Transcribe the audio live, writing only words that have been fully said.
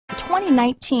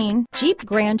2019 Jeep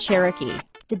Grand Cherokee.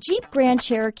 The Jeep Grand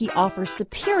Cherokee offers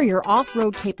superior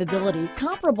off-road capability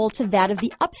comparable to that of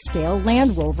the upscale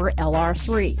Land Rover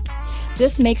LR3.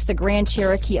 This makes the Grand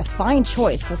Cherokee a fine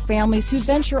choice for families who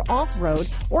venture off-road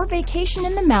or vacation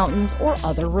in the mountains or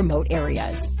other remote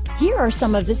areas. Here are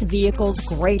some of this vehicle's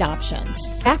great options: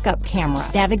 backup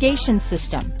camera, navigation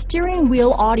system, steering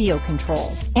wheel audio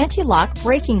controls, anti-lock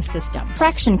braking system,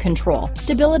 traction control,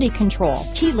 stability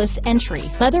control, keyless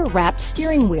entry, leather-wrapped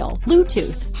steering wheel,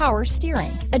 Bluetooth, power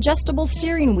steering, adjustable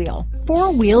steering wheel,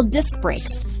 four-wheel disc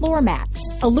brakes, floor mats,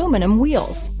 aluminum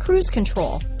wheels, cruise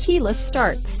control, keyless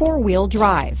start, four-wheel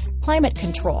drive, climate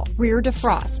control, rear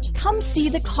defrost. Come see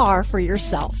the car for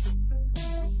yourself.